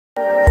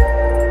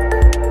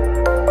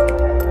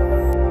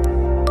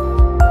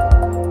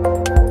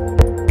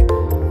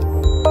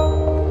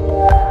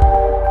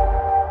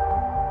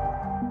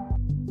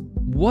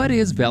What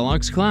is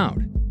VELOX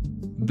Cloud?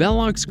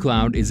 VELOX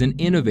Cloud is an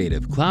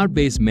innovative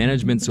cloud-based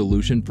management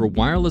solution for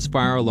wireless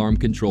fire alarm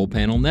control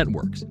panel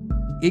networks.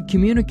 It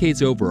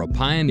communicates over a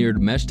pioneered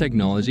mesh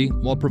technology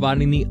while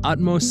providing the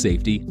utmost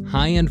safety,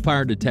 high-end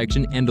fire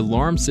detection, and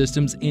alarm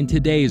systems in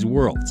today's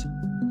worlds.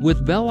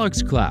 With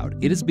VELOX Cloud,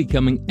 it is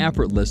becoming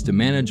effortless to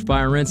manage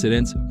fire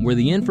incidents where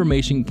the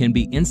information can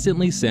be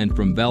instantly sent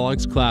from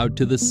VELOX Cloud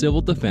to the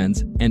civil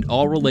defense and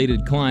all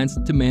related clients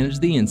to manage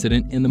the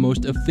incident in the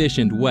most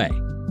efficient way.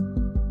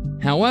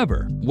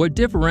 However, what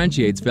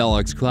differentiates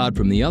VELOX Cloud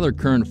from the other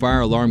current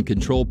fire alarm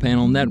control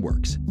panel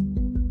networks?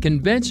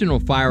 Conventional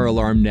fire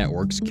alarm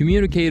networks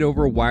communicate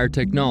over wired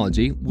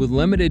technology with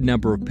limited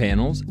number of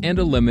panels and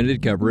a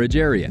limited coverage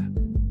area.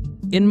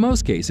 In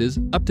most cases,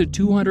 up to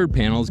 200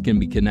 panels can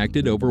be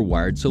connected over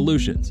wired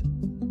solutions.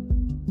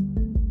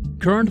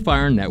 Current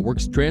fire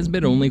networks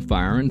transmit only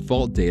fire and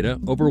fault data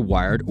over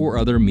wired or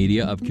other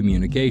media of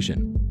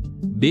communication.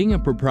 Being a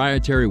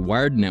proprietary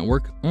wired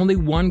network, only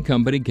one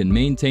company can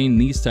maintain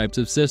these types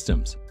of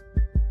systems.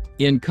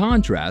 In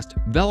contrast,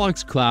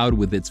 VELOX Cloud,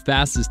 with its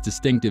fastest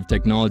distinctive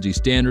technology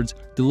standards,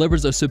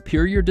 delivers a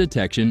superior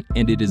detection,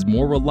 and it is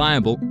more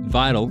reliable,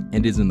 vital,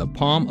 and is in the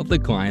palm of the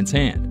client's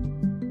hand.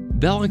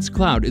 VELOX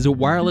Cloud is a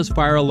wireless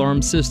fire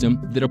alarm system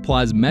that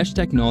applies mesh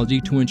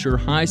technology to ensure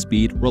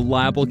high-speed,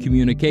 reliable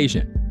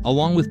communication,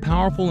 along with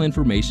powerful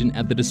information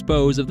at the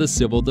disposal of the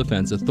civil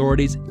defense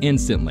authorities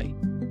instantly.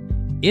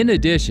 In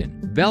addition,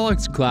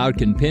 VELOX Cloud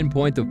can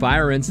pinpoint the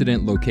fire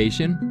incident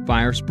location,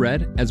 fire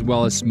spread, as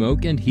well as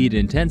smoke and heat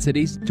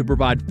intensities to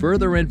provide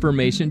further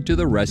information to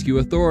the rescue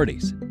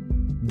authorities.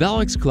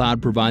 VELOX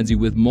Cloud provides you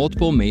with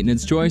multiple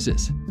maintenance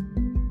choices.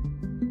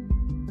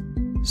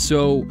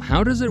 So,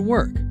 how does it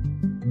work?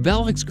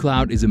 VELOX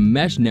Cloud is a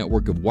mesh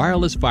network of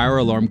wireless fire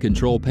alarm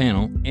control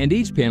panel, and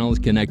each panel is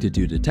connected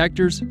to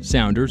detectors,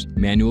 sounders,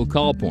 manual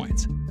call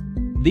points.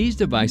 These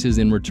devices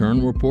in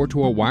return report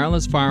to a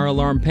wireless fire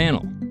alarm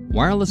panel.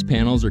 Wireless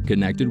panels are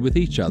connected with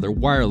each other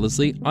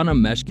wirelessly on a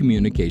mesh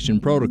communication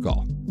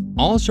protocol.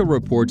 All shall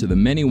report to the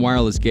many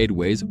wireless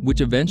gateways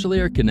which eventually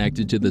are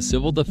connected to the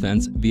civil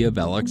defense via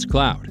VELOX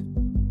Cloud.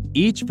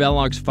 Each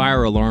VELOX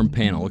fire alarm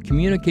panel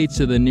communicates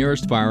to the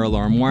nearest fire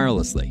alarm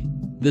wirelessly.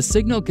 The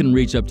signal can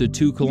reach up to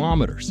 2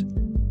 kilometers.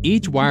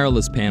 Each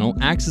wireless panel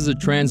acts as a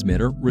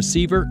transmitter,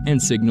 receiver,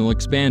 and signal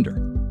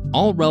expander.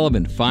 All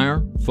relevant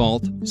fire,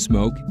 fault,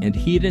 smoke, and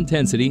heat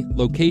intensity,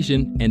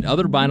 location, and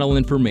other vital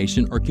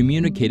information are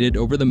communicated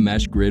over the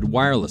mesh grid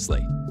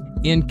wirelessly.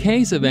 In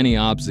case of any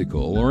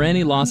obstacle or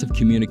any loss of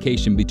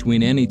communication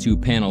between any two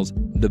panels,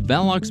 the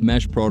VELOX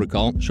mesh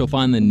protocol shall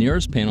find the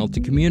nearest panel to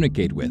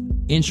communicate with,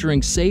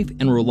 ensuring safe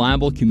and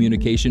reliable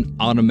communication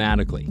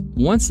automatically.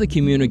 Once the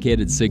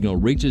communicated signal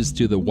reaches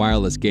to the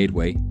wireless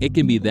gateway, it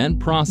can be then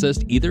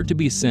processed either to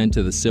be sent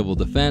to the civil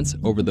defense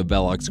over the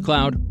VELOX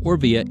Cloud or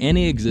via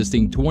any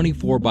existing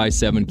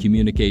 24/7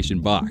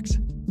 communication box.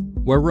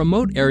 Where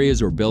remote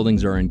areas or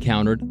buildings are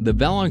encountered, the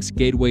VELOX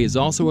gateway is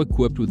also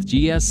equipped with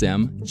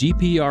GSM,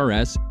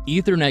 GPRS,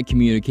 Ethernet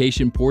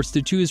communication ports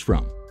to choose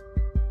from.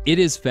 It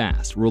is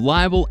fast,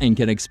 reliable, and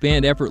can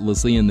expand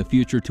effortlessly in the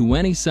future to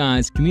any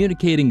size,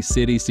 communicating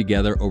cities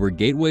together over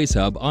Gateway's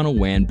hub on a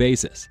WAN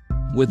basis.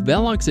 With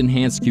VELOX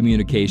Enhanced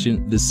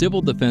Communication, the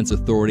Civil Defense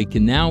Authority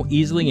can now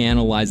easily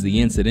analyze the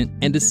incident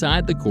and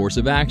decide the course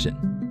of action.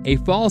 A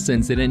false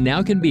incident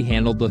now can be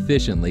handled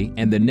efficiently,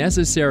 and the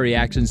necessary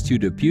actions to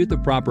depute the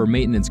proper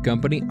maintenance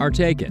company are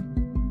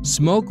taken.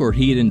 Smoke or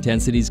heat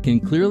intensities can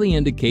clearly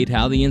indicate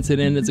how the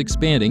incident is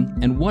expanding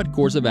and what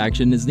course of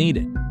action is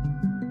needed.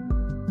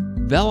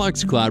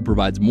 VELOX Cloud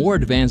provides more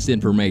advanced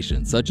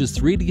information such as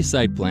 3D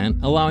site plan,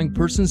 allowing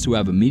persons to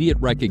have immediate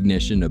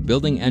recognition of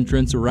building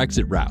entrance or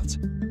exit routes,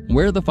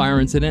 where the fire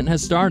incident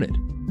has started,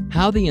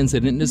 how the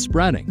incident is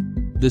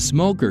spreading, the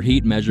smoke or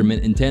heat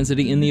measurement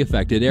intensity in the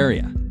affected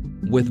area.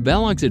 With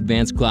VELOX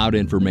Advanced Cloud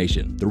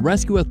information, the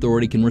rescue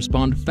authority can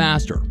respond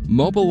faster,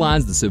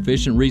 mobilize the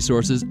sufficient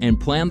resources, and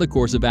plan the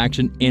course of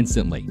action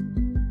instantly.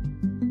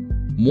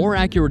 More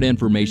accurate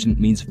information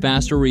means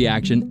faster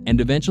reaction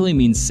and eventually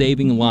means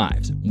saving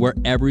lives, where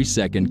every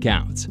second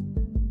counts.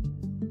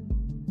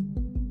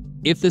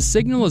 If the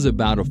signal is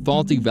about a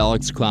faulty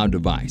VELOX Cloud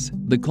device,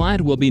 the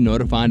client will be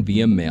notified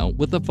via mail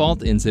with the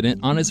fault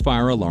incident on his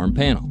fire alarm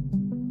panel.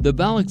 The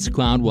VELOX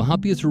Cloud will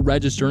help you through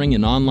registering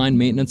an online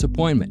maintenance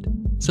appointment,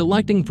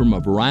 selecting from a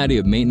variety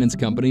of maintenance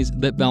companies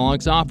that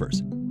VELOX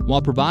offers,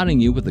 while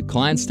providing you with the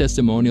client's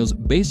testimonials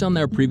based on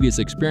their previous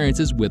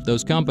experiences with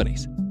those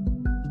companies.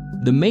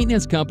 The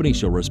maintenance company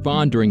shall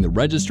respond during the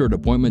registered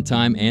appointment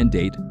time and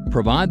date,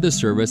 provide the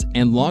service,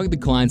 and log the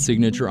client's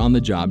signature on the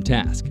job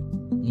task.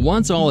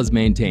 Once all is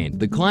maintained,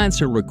 the client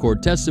shall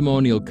record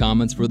testimonial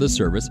comments for the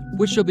service,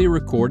 which shall be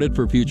recorded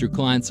for future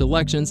client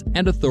selections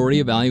and authority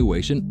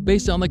evaluation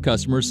based on the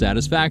customer's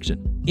satisfaction.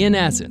 In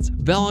essence,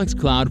 VELOX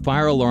Cloud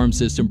Fire Alarm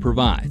System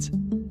provides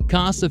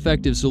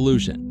cost-effective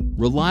solution,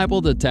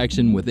 reliable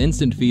detection with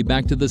instant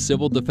feedback to the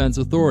Civil Defense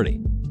Authority,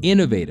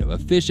 innovative,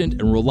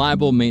 efficient, and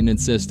reliable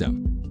maintenance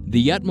system,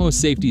 the utmost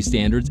safety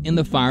standards in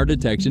the fire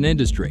detection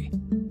industry.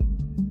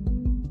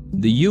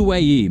 The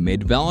UAE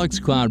made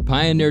VELOX Cloud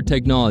pioneer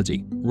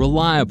technology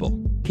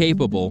reliable,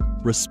 capable,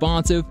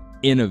 responsive,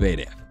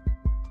 innovative.